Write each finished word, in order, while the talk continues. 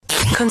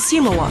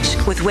Consumer Watch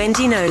with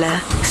Wendy Knowler.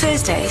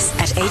 Thursdays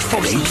at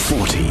 8:40.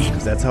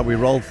 8:40. That's how we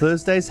roll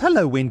Thursdays.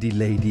 Hello, Wendy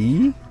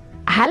lady.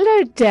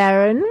 Hello,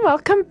 Darren.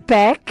 Welcome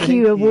back, Thank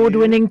you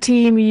award-winning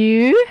team,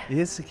 you.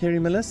 Yes, Kerry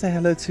Miller. Say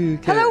hello to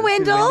Hello,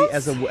 Wendell. Wendy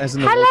as an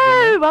Hello,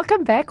 award winner.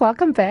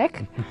 welcome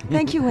back.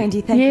 Thank you,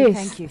 Wendy. Thank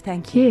Yes. you.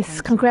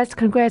 Yes, congrats. I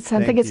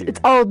Thank think you. it's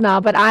old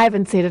now, but I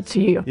haven't said it to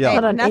you. Yeah.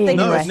 Not on Nothing air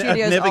No, Anyway. it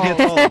anyway. never Studio's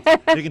gets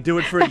old. You can do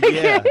it for a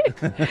year.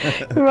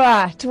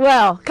 Right,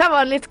 well, come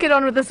on, let's get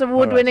on with this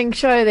award-winning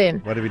show then.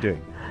 What are we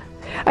doing?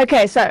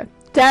 Okay, so,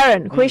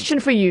 Darren, question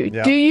for you.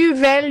 Yeah. Do you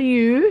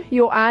value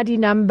your ID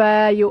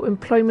number, your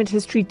employment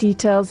history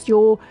details,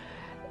 your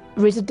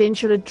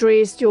residential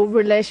address, your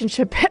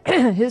relationship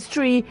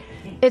history,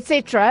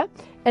 etc.,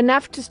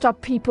 enough to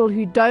stop people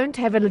who don't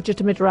have a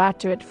legitimate right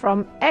to it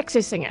from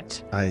accessing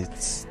it?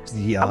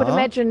 Yeah. I would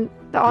imagine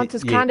the answer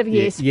is kind of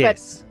yes.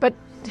 yes. But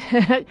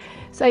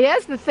so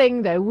here's the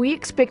thing, though. We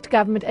expect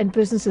government and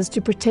businesses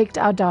to protect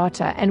our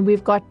data, and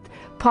we've got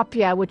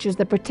POPIA, which is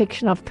the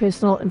Protection of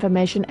Personal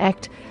Information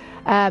Act,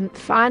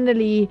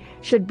 finally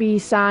should be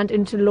signed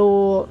into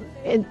law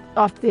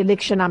after the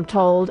election, I'm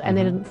told,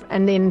 and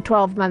then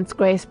 12 months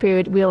grace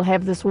period, we'll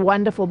have this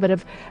wonderful bit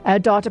of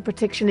data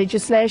protection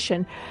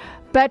legislation.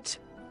 But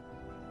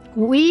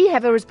we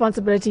have a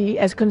responsibility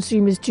as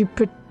consumers to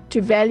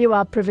value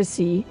our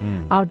privacy,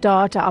 our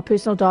data, our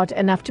personal data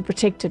enough to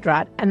protect it,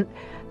 right? And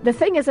the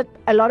thing is that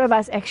a lot of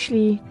us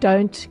actually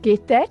don't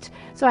get that.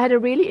 So I had a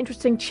really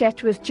interesting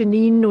chat with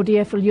Janine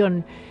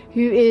Nordia-Viljoen,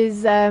 who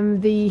is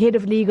the head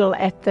of legal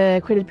at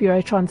the Credit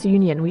Bureau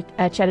TransUnion. We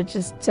chatted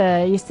just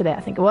yesterday, I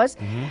think it was.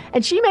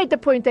 And she made the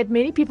point that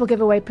many people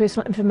give away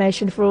personal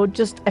information for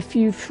just a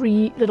few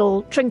free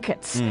little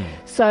trinkets.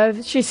 So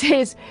she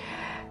says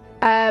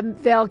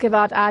they'll give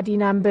out ID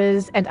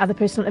numbers and other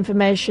personal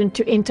information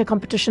to enter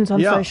competitions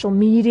on social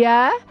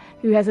media.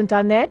 Who hasn't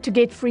done that? To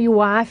get free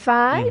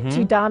Wi-Fi,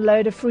 to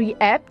download a free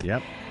app.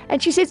 Yep.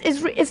 And she says,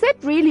 is that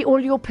really all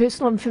your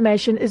personal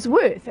information is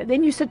worth? And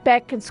then you sit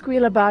back and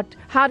squeal about,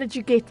 how did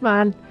you get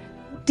my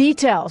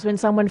details when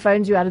someone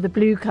phones you out of the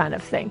blue kind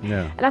of thing?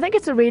 Yeah. And I think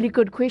it's a really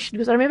good question,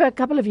 because I remember a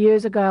couple of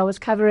years ago I was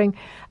covering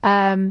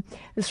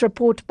this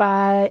report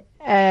by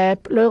a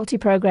loyalty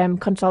program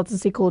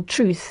consultancy called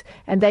Truth,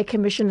 and they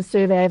commissioned a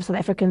survey of South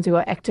Africans who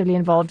are actively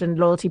involved in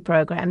loyalty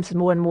programs,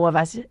 more and more of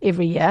us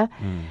every year.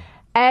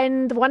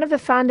 And one of the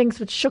findings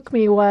which shook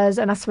me was,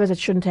 and I suppose it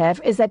shouldn't have,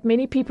 is that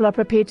many people are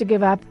prepared to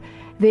give up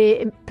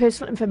their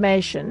personal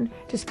information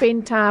to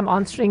spend time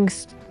answering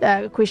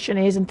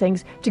questionnaires and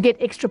things to get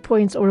extra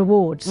points or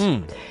rewards.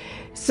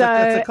 So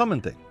that's a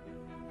common thing.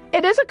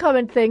 it is a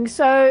common thing.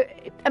 So,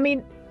 I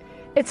mean,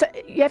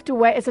 you have to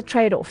weigh, it's a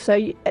trade-off. So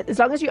as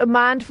long as you're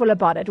mindful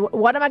about it,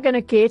 what am I going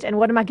to get and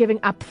what am I giving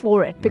up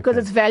for it? Because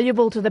it's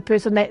valuable to the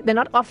person. They're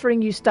not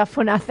offering you stuff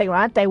for nothing,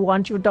 right? They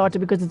want your data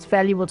because it's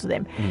valuable to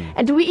them.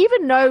 And do we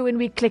even know when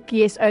we click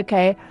yes,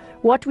 okay,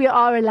 what we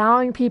are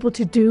allowing people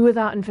to do with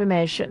our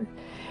information?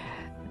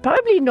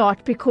 Probably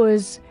not,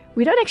 because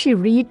we don't actually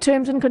read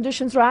terms and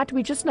conditions, right?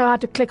 We just know how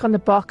to click on the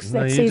box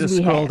that you says just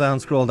we scroll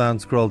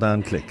have.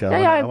 down, click.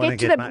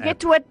 Get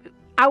to what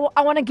I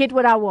want to get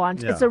what I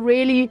want. Yeah. It's a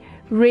really,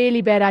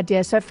 really bad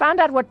idea. So find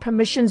out what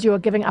permissions you are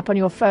giving up on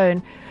your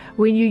phone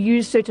when you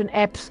use certain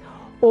apps,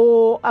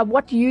 or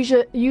what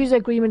user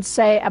agreements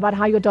say about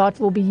how your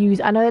data will be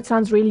used. I know that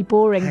sounds really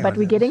boring, but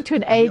we're getting to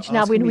an age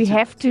now when we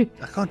have to.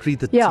 I can't read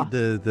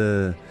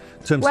the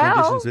terms and Well-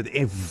 conditions with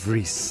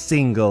every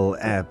single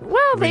app. Well,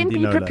 then Wendy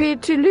be Knowler.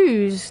 prepared to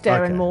lose,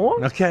 Darren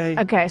Okay. Moore.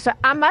 Okay. So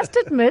I must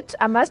admit,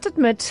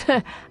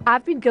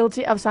 I've been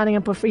guilty of signing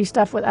up for free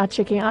stuff without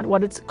checking out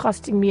what it's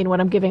costing me and what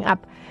I'm giving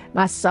up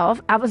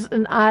myself. I was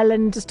in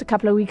Ireland just a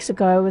couple of weeks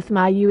ago with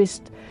my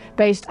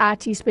US-based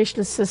IT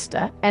specialist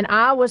sister, and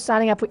I was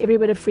signing up for every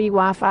bit of free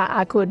Wi-Fi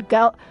I could.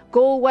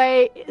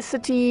 Galway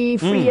City,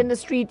 free in the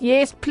street,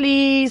 yes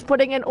please,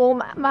 putting in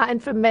all my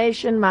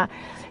information, my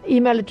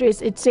email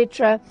address,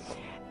 etc.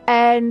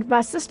 And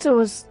my sister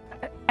was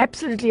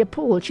absolutely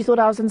appalled. She thought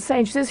I was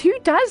insane. She says, "Who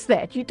does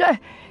that? You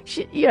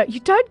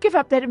don't give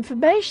up that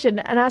information."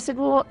 And I said,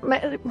 "Well,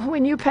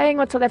 when you're paying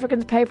what South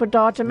Africans pay for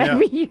data,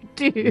 maybe you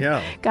do,"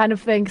 kind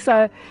of thing.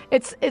 So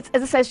it's as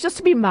I say, it's just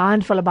to be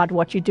mindful about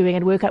what you're doing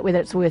and work out whether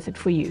it's worth it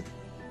for you.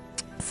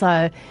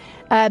 So.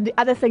 The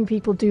other thing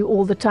people do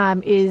all the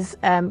time is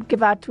we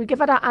give out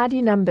our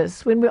ID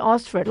numbers when we're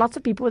asked for it. Lots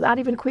of people, without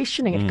even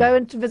questioning it, go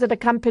in to visit a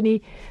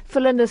company,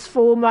 fill in this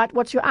form, right?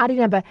 What's your ID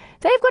number?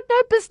 They've got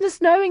no business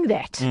knowing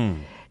that.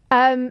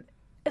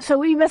 So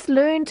we must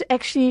learn to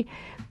actually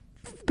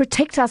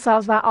protect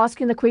ourselves by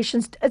asking the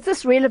questions: is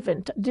this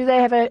relevant? Do they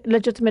have a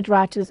legitimate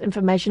right to this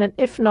information? And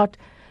if not,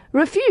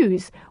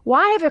 refuse.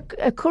 Why have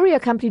a courier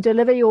company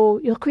deliver your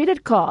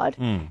credit card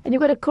and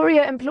you've got a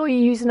courier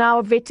employee who's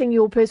now vetting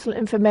your personal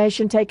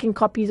information, taking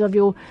copies of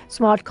your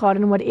smart card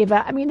and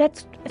whatever? I mean,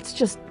 it's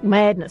just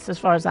madness as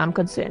far as I'm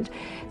concerned.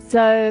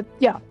 So,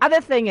 yeah,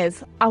 other thing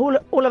is, all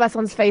of us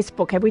on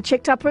Facebook, have we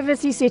checked our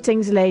privacy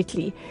settings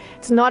lately?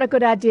 It's not a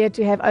good idea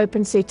to have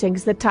open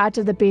settings. The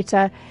tighter, the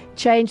better.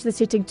 Change the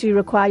setting to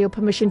require your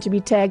permission to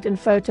be tagged in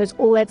photos,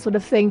 all that sort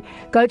of thing.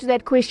 Go to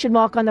that question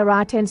mark on the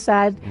right-hand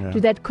side. Yeah. Do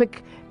that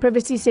quick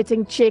privacy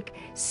setting check.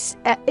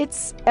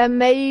 It's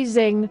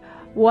amazing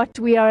what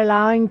we are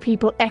allowing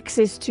people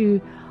access to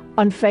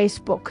on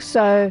Facebook.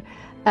 So,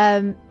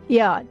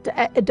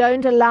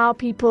 don't allow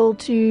people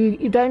to,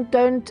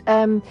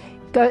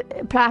 go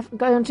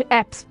onto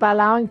apps by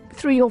allowing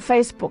through your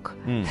Facebook.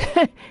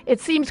 It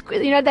seems,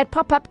 that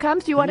pop-up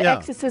comes, you want to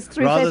access this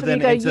through rather Facebook, than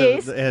you go,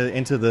 yes.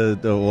 Into the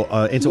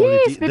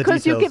yes,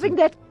 because you're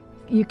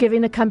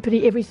giving the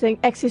company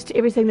access to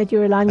everything that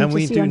you're allowing them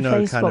to see on Facebook. And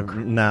we do know kind of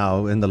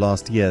now in the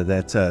last year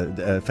that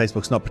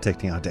Facebook's not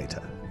protecting our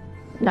data.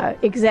 No,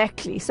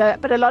 exactly. So,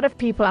 but a lot of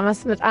people, I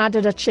must admit, I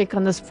did a check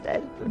on this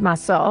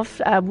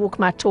myself, walk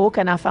my talk,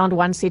 and I found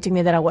one setting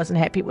there that I wasn't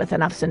happy with,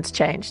 and I've since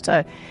changed.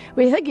 So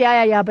we think,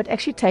 but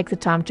actually take the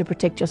time to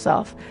protect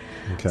yourself.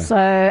 Okay. So,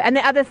 and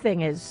the other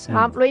thing is,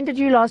 when did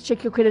you last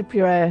check your credit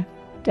bureau,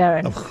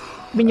 Darren?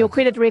 Your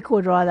credit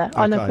record, rather,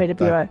 on the credit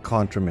bureau. I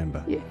can't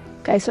remember. Yeah.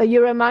 Okay, so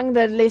you're among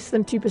the less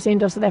than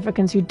 2% of South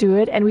Africans who do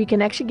it, and we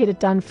can actually get it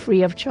done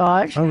free of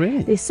charge. Oh,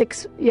 really?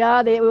 There's there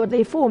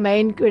are 4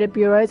 main credit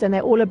bureaus, and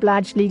they're all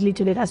obliged legally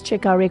to let us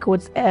check our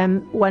records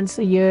once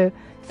a year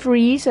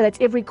free. So that's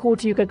every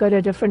quarter you could go to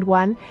a different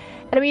one.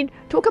 And I mean,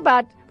 talk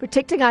about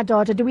protecting our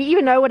data. Do we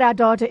even know what our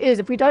data is?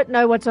 If we don't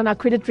know what's on our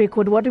credit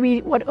record, how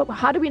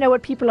do we know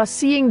what people are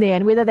seeing there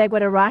and whether they've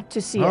got a right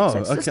to see it? So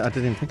okay, I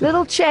didn't think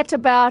little chat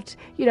about,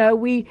 there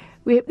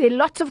are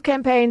lots of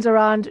campaigns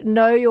around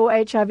know your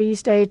HIV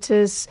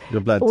status,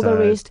 your blood all type. The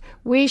rest.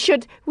 We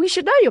should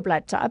know your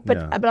blood type, but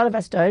a lot of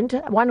us don't.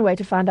 One way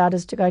to find out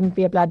is to go and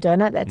be a blood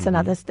donor. That's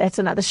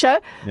another show.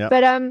 Yep.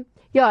 But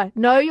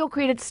know your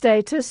credit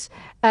status.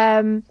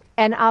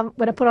 And I'm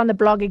going to put on the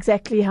blog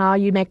exactly how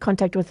you make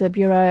contact with the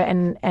bureau,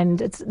 and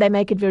they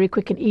make it very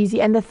quick and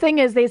easy. And the thing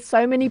is, there's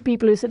so many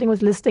people who are sitting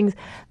with listings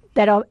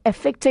that are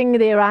affecting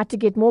their right to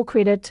get more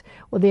credit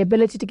or their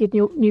ability to get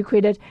new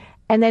credit,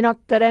 and they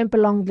don't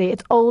belong there.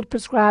 It's old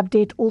prescribed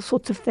debt, all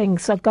sorts of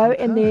things. So go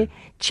in there,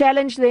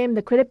 challenge them.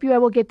 The credit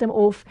bureau will get them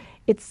off.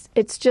 It's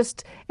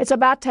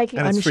about taking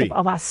ownership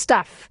of our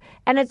stuff.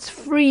 And it's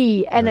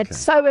free, and it's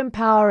so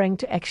empowering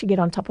to actually get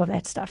on top of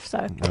that stuff.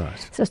 So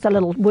it's just a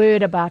little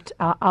word about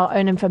our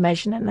own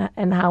information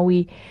and how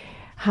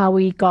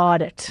we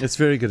guard it. It's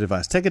very good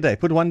advice. Take a day,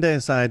 put one day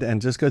aside,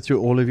 and just go through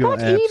all of your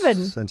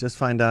apps and just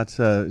find out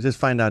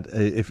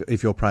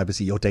if your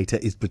privacy, your data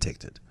is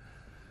protected.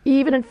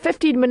 Even in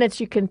 15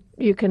 minutes, you can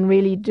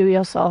really do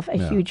yourself a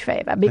huge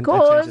favor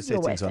because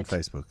you're settings on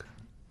Facebook.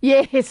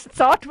 Yes,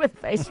 start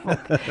with Facebook.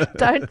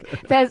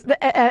 There's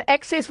the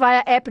access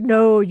via app.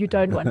 No, you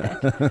don't want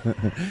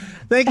that.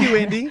 Thank you,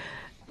 Wendy.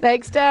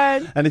 Thanks,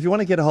 Darren. And if you want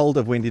to get a hold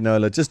of Wendy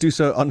Knowler, just do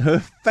so on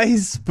her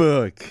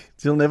Facebook.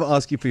 She'll never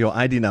ask you for your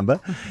ID number.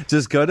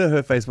 Just go to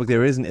her Facebook.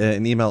 There is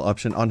an email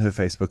option on her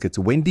Facebook. It's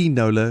Wendy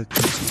Knowler.